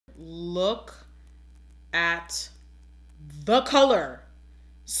look at the color.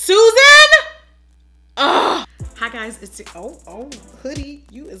 Susan! Ugh. Hi guys, it's hoodie,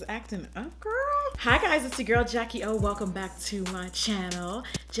 you is acting up, girl. Hi guys, it's your girl Jackie O. Welcome back to my channel.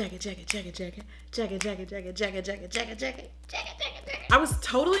 I was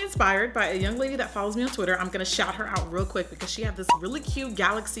totally inspired by a young lady that follows me on Twitter. I'm gonna shout her out real quick because she had this really cute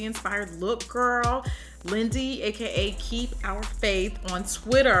galaxy inspired look, girl. Lindy, aka Keep Our Faith on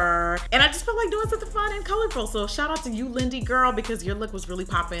Twitter. And I just felt like doing something fun and colorful. So shout out to you, Lindy girl, because your look was really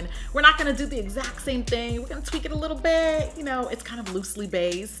popping. We're not gonna do the exact same thing. We're gonna tweak it a little bit. You know, it's kind of loosely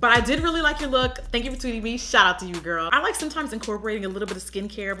based. But I did really like your look. Thank you for tweeting me. Shout out to you, girl. I like sometimes incorporating a little bit of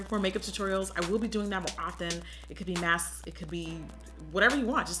skincare before makeup tutorials. I will be doing that more often. It could be masks, it could be whatever you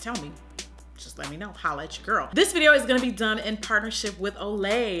want, just tell me. Just let me know, holla at your girl. This video is gonna be done in partnership with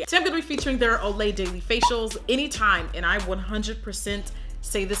Olay. Today I'm gonna be featuring their Olay Daily Facials anytime, and I 100%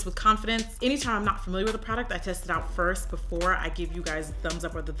 say this with confidence. Anytime I'm not familiar with a product, I test it out first before I give you guys the thumbs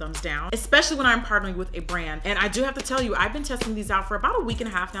up or the thumbs down, especially when I'm partnering with a brand. And I do have to tell you, I've been testing these out for about a week and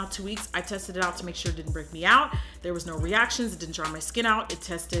a half now, 2 weeks. I tested it out to make sure it didn't break me out. There was no reactions, it didn't dry my skin out. It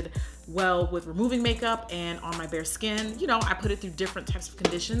tested well with removing makeup and on my bare skin. You know, I put it through different types of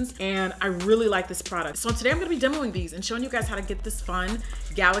conditions and I really like this product. So today I'm gonna be demoing these and showing you guys how to get this fun,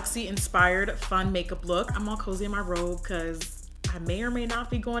 galaxy inspired, fun makeup look. I'm all cozy in my robe because I may or may not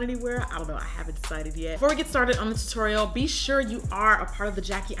be going anywhere. I don't know, I haven't decided yet. Before we get started on the tutorial, be sure you are a part of the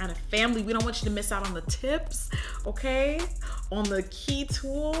Jackie Aina family. We don't want you to miss out on the tips, okay? On the key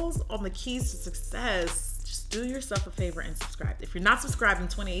tools, on the keys to success. Just do yourself a favor and subscribe. If you're not subscribed in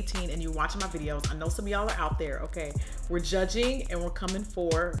 2018 and you're watching my videos, I know some of y'all are out there, okay? We're judging and we're coming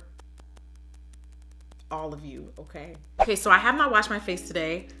for all of you, okay? Okay, so I have not washed my face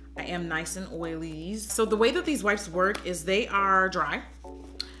today. I am nice and oily. So the way that these wipes work is they are dry.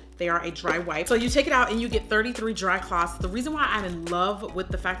 They are a dry wipe. So you take it out and you get 33 dry cloths. The reason why I'm in love with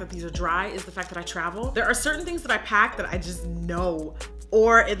the fact that these are dry is the fact that I travel. There are certain things that I pack that I just know,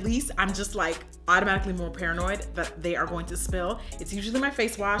 or at least I'm just like automatically more paranoid that they are going to spill. It's usually my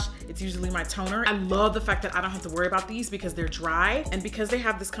face wash. It's usually my toner. I love the fact that I don't have to worry about these because they're dry. And because they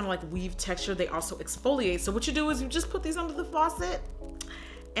have this kind of like weave texture, they also exfoliate. So what you do is you just put these under the faucet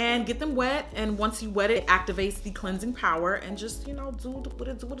and get them wet, and once you wet it, it activates the cleansing power and just, you know, do what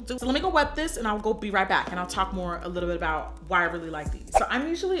it do. So let me go wet this and I'll be right back and I'll talk more a little bit about why I really like these. So I'm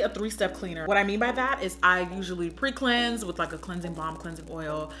usually a 3-step cleaner. What I mean by that is I usually pre-cleanse with like a cleansing balm, cleansing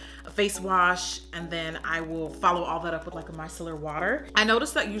oil, a face wash, and then I will follow all that up with like a micellar water. I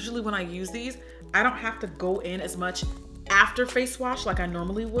noticed that usually when I use these, I don't have to go in as much after face wash like I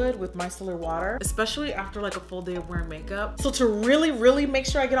normally would with micellar water, especially after like a full day of wearing makeup. So to really make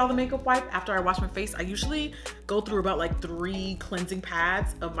sure I get all the makeup wiped after I wash my face, I usually go through about like 3 cleansing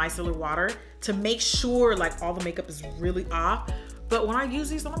pads of micellar water to make sure like all the makeup is really off. But when I use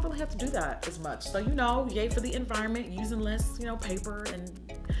these, I don't really have to do that as much. So, you know, yay for the environment, using less, you know, paper and,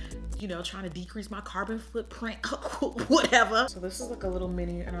 you know, trying to decrease my carbon footprint, whatever. So this is like a little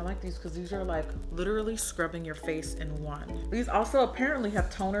mini, and I like these because these are like literally scrubbing your face in one. These also apparently have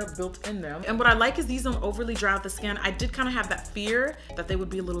toner built in them. And what I like is these don't overly dry out the skin. I did kind of have that fear that they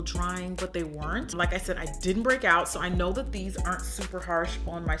would be a little drying, but they weren't. Like I said, I didn't break out, so I know that these aren't super harsh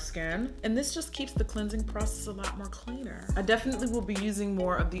on my skin. And this just keeps the cleansing process a lot more cleaner. I definitely will be using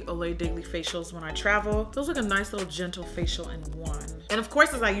more of the Olay Daily Facials when I travel. Those like a nice little gentle facial in one. And of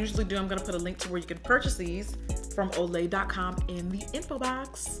course, as I usually do, I'm gonna put a link to where you can purchase these from olay.com in the info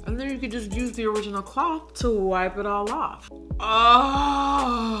box. And then you can just use the original cloth to wipe it all off.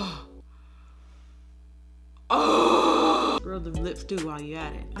 Oh, girl, the lips do while you're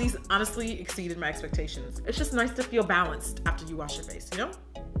at it. These honestly exceeded my expectations. It's just nice to feel balanced after you wash your face, you know?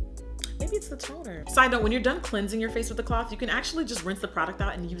 Maybe it's the toner. Side note, when you're done cleansing your face with the cloth, you can actually just rinse the product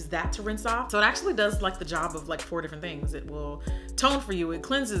out and use that to rinse off. So it actually does like the job of like 4 different things. It will tone for you, it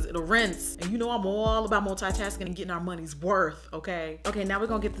cleanses, it'll rinse. And you know I'm all about multitasking and getting our money's worth, okay? Okay, now we're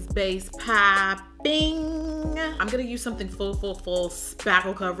gonna get this base popping. I'm gonna use something full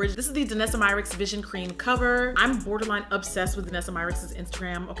spackle coverage. This is the Danessa Myricks Vision Cream Cover. I'm borderline obsessed with Danessa Myricks'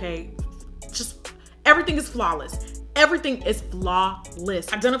 Instagram, okay? Just everything is flawless. Everything is flawless.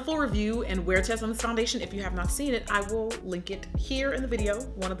 I've done a full review and wear test on this foundation. If you have not seen it, I will link it here in the video,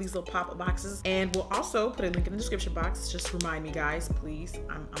 one of these little pop-up boxes, and we'll also put a link in the description box. Just remind me, guys, please.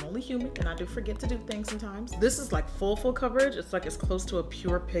 I'm only human and I do forget to do things sometimes. This is like full coverage. It's like as close to a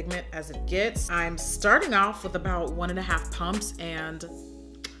pure pigment as it gets. I'm starting off with about 1.5 pumps, and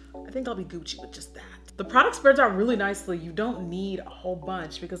I think I'll be Gucci with just that. The product spreads out really nicely. You don't need a whole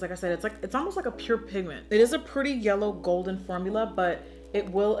bunch because, like I said, it's almost like a pure pigment. It is a pretty yellow golden formula, but It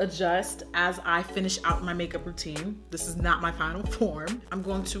will adjust as I finish out my makeup routine. This is not my final form. I'm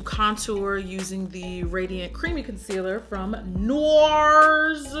going to contour using the Radiant Creamy Concealer from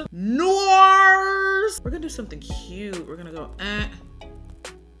NARS. NARS! We're gonna do something cute. We're gonna go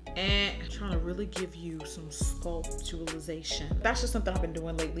trying to really give you some sculpturization. That's just something I've been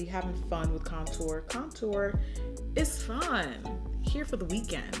doing lately, having fun with contour. Contour is fun. Here for the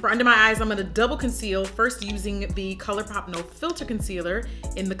weekend. For under my eyes, I'm gonna double conceal, first using the ColourPop No Filter Concealer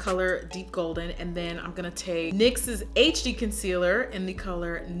in the color Deep Golden, and then I'm gonna take NYX's HD Concealer in the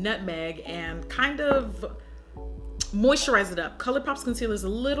color Nutmeg and kind of moisturize it up. ColourPop's concealer is a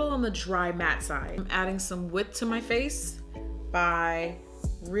little on the dry matte side. I'm adding some width to my face by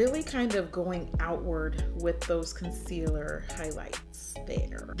really kind of going outward with those concealer highlights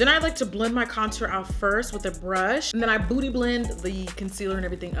there. Then I like to blend my contour out first with a brush, and then I booty blend the concealer and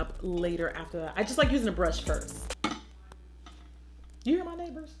everything up later after that. I just like using a brush first. You hear my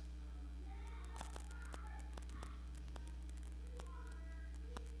neighbors?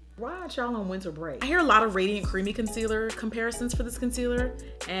 Why aren't y'all on winter break? I hear a lot of Radiant Creamy Concealer comparisons for this concealer,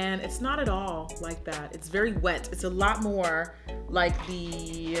 and it's not at all like that. It's very wet. It's a lot more like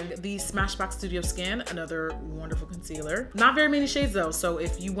the Smashbox Studio Skin, another wonderful concealer. Not very many shades though, so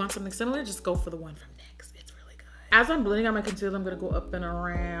if you want something similar, just go for the one from NYX. It's really good. As I'm blending out my concealer, I'm gonna go up and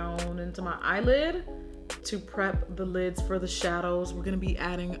around into my eyelid to prep the lids for the shadows we're gonna be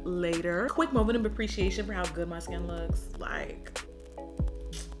adding later. Quick moment of appreciation for how good my skin looks. Like,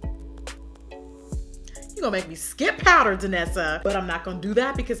 you're gonna make me skip powder, Danessa, but I'm not gonna do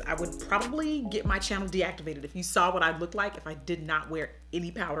that because I would probably get my channel deactivated if you saw what I looked like if I did not wear any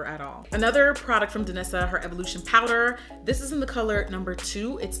powder at all. Another product from Danessa, her Evolution Powder. This is in the color number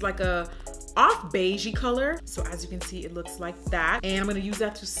 2. It's like a off beigey color. So as you can see, it looks like that. And I'm gonna use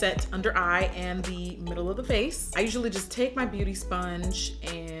that to set under eye and the middle of the face. I usually just take my beauty sponge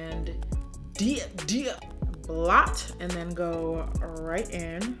and dip, blot, and then go right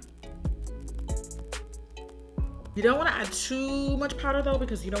in. You don't want to add too much powder though,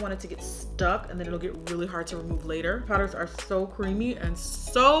 because you don't want it to get stuck and then it'll get really hard to remove later. Powders are so creamy and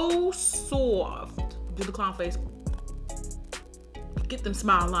so soft. Do the clown face. Get them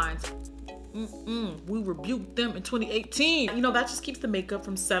smile lines. We rebuked them in 2018. You know, that just keeps the makeup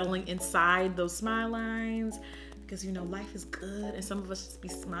from settling inside those smile lines, because you know, life is good and some of us just be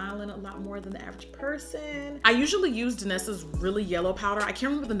smiling a lot more than the average person. I usually use Danessa's really yellow powder. I can't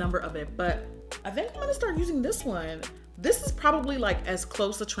remember the number of it, but I think I'm gonna start using this one. This is probably like as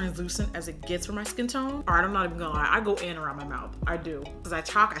close to translucent as it gets for my skin tone. All right, I'm not even gonna lie, I go in around my mouth. I do. Because I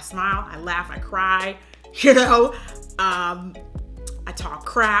talk, I smile, I laugh, I cry, you know? I talk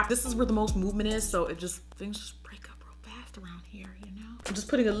crap. This is where the most movement is, so things just break up real fast around here, you know? I'm just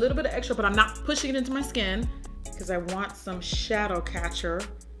putting a little bit of extra, but I'm not pushing it into my skin because I want some shadow catcher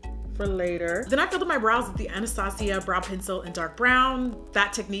for later. Then I filled in my brows with the Anastasia brow pencil in dark brown.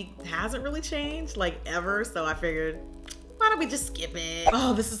 That technique hasn't really changed like ever, so I figured, why don't we just skip it?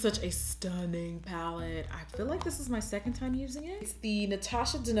 Oh, this is such a stunning palette. I feel like this is my second time using it. It's the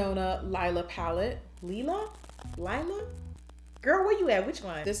Natasha Denona Lila palette. Lila? Girl, where you at? Which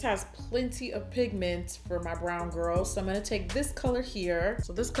one? This has plenty of pigment for my brown girls. So I'm gonna take this color here.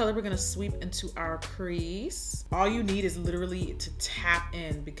 So this color we're gonna sweep into our crease. All you need is literally to tap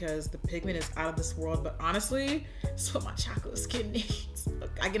in because the pigment is out of this world. But honestly, it's what my chocolate skin needs.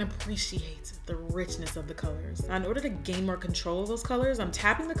 Look, I can appreciate the richness of the colors. Now, in order to gain more control of those colors, I'm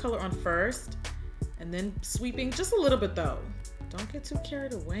tapping the color on first and then sweeping just a little bit though. Don't get too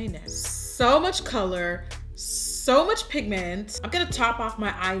carried away now. So much color, so much pigment. I'm gonna top off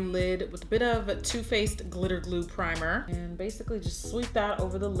my eyelid with a bit of a Too Faced glitter glue primer and basically just sweep that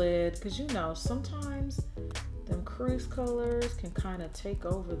over the lid, because you know, sometimes them crease colors can kind of take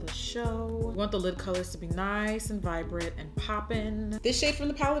over the show. We want the lid colors to be nice and vibrant and poppin'. This shade from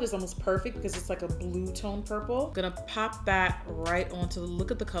the palette is almost perfect because it's like a blue tone purple. I'm gonna pop that right onto, look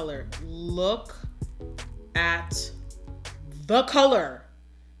at the color. Look at the color.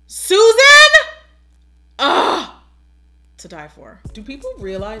 Susan! To die for. Do people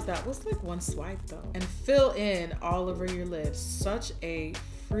realize that was like one swipe though? And fill in all over your lids. Such a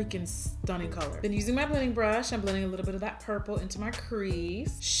freaking stunning color. Then using my blending brush, I'm blending a little bit of that purple into my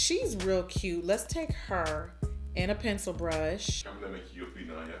crease. She's real cute. Let's take her and a pencil brush. I'm gonna make you your food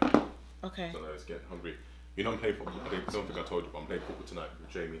now, yeah? Okay. So let's get hungry. You know I'm playing football. I don't think I told you, but I'm playing football tonight with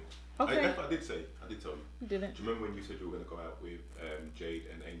Jamie. Okay. I did tell you. You didn't. Do you remember when you said you were gonna go out with Jade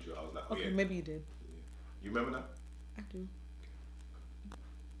and Angel? I was like, oh, okay, yeah. maybe you did. You remember that? I do.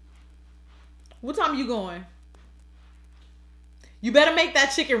 What time are you going? You better make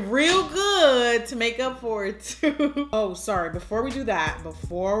that chicken real good to make up for it too. Oh, sorry, before we do that,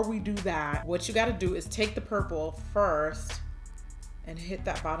 what you gotta do is take the purple first and hit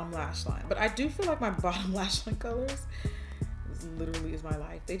that bottom lash line. But I do feel like my bottom lash line colors, this literally is my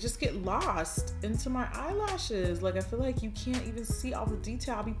life. They just get lost into my eyelashes. Like I feel like you can't even see all the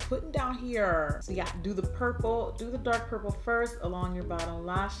detail I'll be putting down here. So yeah, do the purple, do the dark purple first along your bottom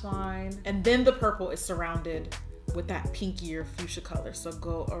lash line. And then the purple is surrounded with that pinkier fuchsia color. So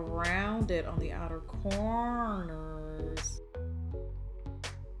go around it on the outer corners.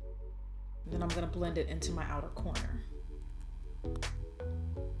 And then I'm gonna blend it into my outer corner.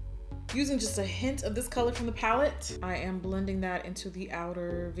 Using just a hint of this color from the palette, I am blending that into the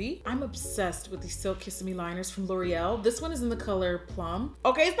outer V. I'm obsessed with the Silk Kissing Me liners from L'Oreal. This one is in the color Plum.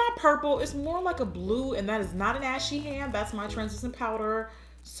 Okay, it's not purple, it's more like a blue, and that is not an ashy hand. That's my translucent powder.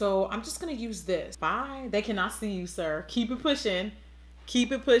 So I'm just gonna use this. Bye. They cannot see you, sir. Keep it pushing.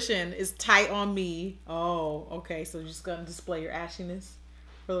 Keep it pushing. It's tight on me. Oh, okay. So you're just gonna display your ashiness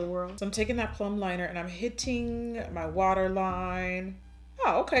for the world. So I'm taking that plum liner and I'm hitting my waterline.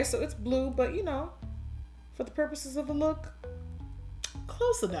 Oh, okay. So it's blue, but you know, for the purposes of the look,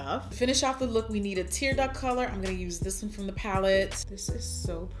 close enough. To finish off the look, we need a tear duct color. I'm gonna use this one from the palette. This is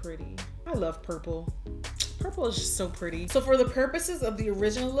so pretty. I love purple. Purple is just so pretty. So for the purposes of the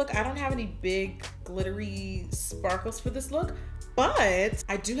original look, I don't have any big glittery sparkles for this look, but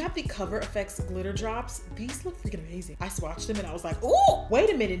I do have the Cover FX glitter drops. These look freaking amazing. I swatched them and I was like, oh, wait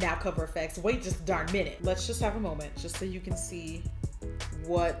a minute now, Cover FX. Wait just a darn minute. Let's just have a moment just so you can see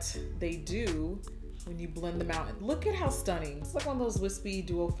what they do when you blend them out. And look at how stunning. It's like one of those wispy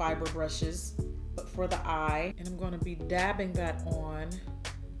dual fiber brushes, but for the eye. And I'm gonna be dabbing that on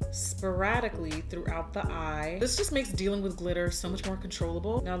sporadically throughout the eye. This just makes dealing with glitter so much more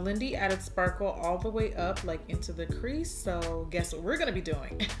controllable. Now Lindy added sparkle all the way up like into the crease, so guess what we're gonna be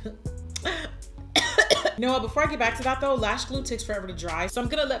doing? You know what, before I get back to that though, lash glue takes forever to dry, so I'm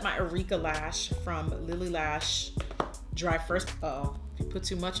gonna let my Eureka lash from Lily Lash dry first. Uh-oh, if you put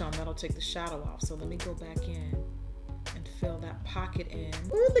too much on, that'll take the shadow off, so let me go back in and fill that pocket in.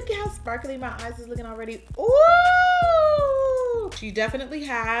 Ooh, look at how sparkly my eyes is looking already. Ooh! She definitely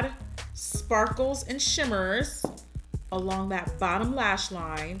had sparkles and shimmers along that bottom lash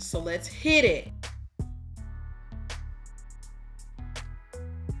line, so let's hit it.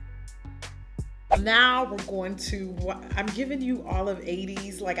 Now we're going to, I'm giving you all of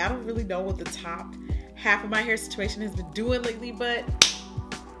 80s. Like, I don't really know what the top half of my hair situation has been doing lately, but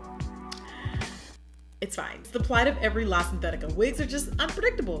it's fine. It's the plight of every La Synthetica. Wigs are just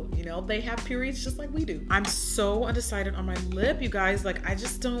unpredictable, you know? They have periods just like we do. I'm so undecided on my lip, you guys. Like, I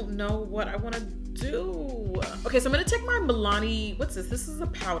just don't know what I want to do. Okay, so I'm gonna take my Milani, what's this? This is a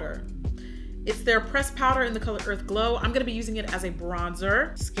powder. It's their pressed powder in the color Earth Glow. I'm gonna be using it as a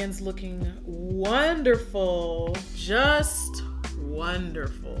bronzer. Skin's looking wonderful, just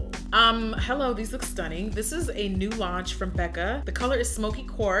wonderful. Hello, these look stunning. This is a new launch from Becca. The color is Smoky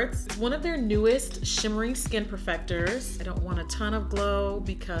Quartz. It's one of their newest shimmering skin perfectors. I don't want a ton of glow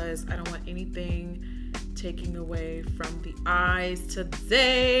because I don't want anything taking away from the eyes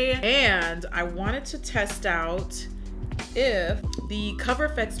today. And I wanted to test out if the Cover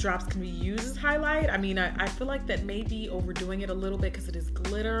FX drops can be used as highlight. I mean, I feel like that may be overdoing it a little bit because it is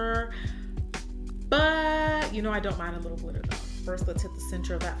glitter, but you know, I don't mind a little glitter though. First, let's hit the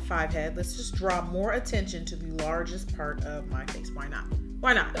center of that 5 head. Let's just draw more attention to the largest part of my face. Why not?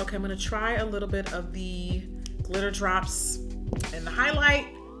 Why not? Okay, I'm gonna try a little bit of the glitter drops in the highlight.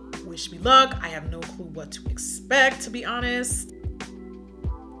 Wish me luck. I have no clue what to expect, to be honest.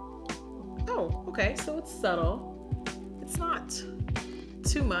 Oh, okay, so it's subtle. It's not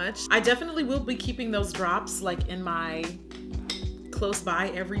too much. I definitely will be keeping those drops like in my close by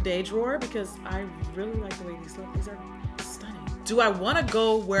everyday drawer because I really like the way these look. These are stunning. Do I want to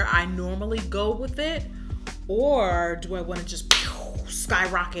go where I normally go with it, or do I want to just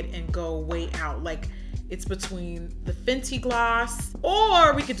skyrocket and go way out? Like, it's between the Fenty gloss,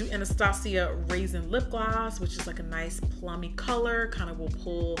 or we could do Anastasia Raisin Lip Gloss, which is like a nice plummy color, kind of will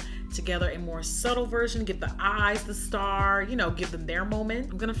pull together a more subtle version, give the eyes the star, you know, give them their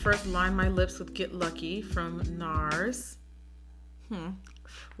moment. I'm gonna first line my lips with Get Lucky from NARS.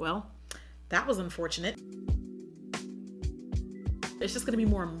 Well, that was unfortunate. It's just gonna be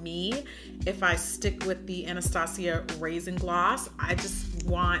more me if I stick with the Anastasia Raisin Gloss. I just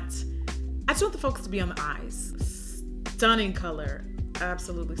want the focus to be on the eyes. Stunning color,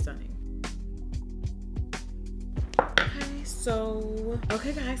 absolutely stunning. Okay, So,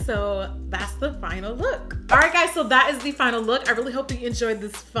 okay guys, so that's the final look. All right guys, so that is the final look. I really hope you enjoyed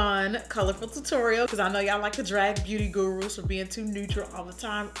this fun, colorful tutorial because I know y'all like to drag beauty gurus for being too neutral all the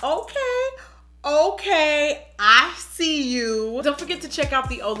time. Okay, I see you. Don't forget to check out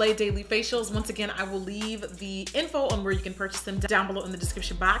the Olay Daily Facials. Once again, I will leave the info on where you can purchase them down below in the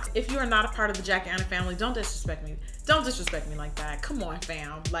description box. If you are not a part of the Jack Aina family, don't disrespect me. Don't disrespect me like that. Come on,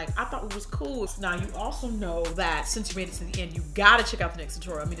 fam. Like, I thought it was cool. Now, you also know that since you made it to the end, you gotta check out the next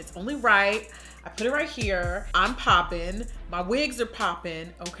tutorial. I mean, it's only right. I put it right here. I'm popping. My wigs are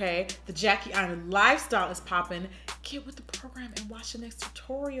popping, okay? The Jackie Aina lifestyle is popping. Get with the program and watch the next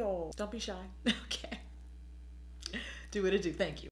tutorial. Don't be shy, okay? Do what it do. Thank you.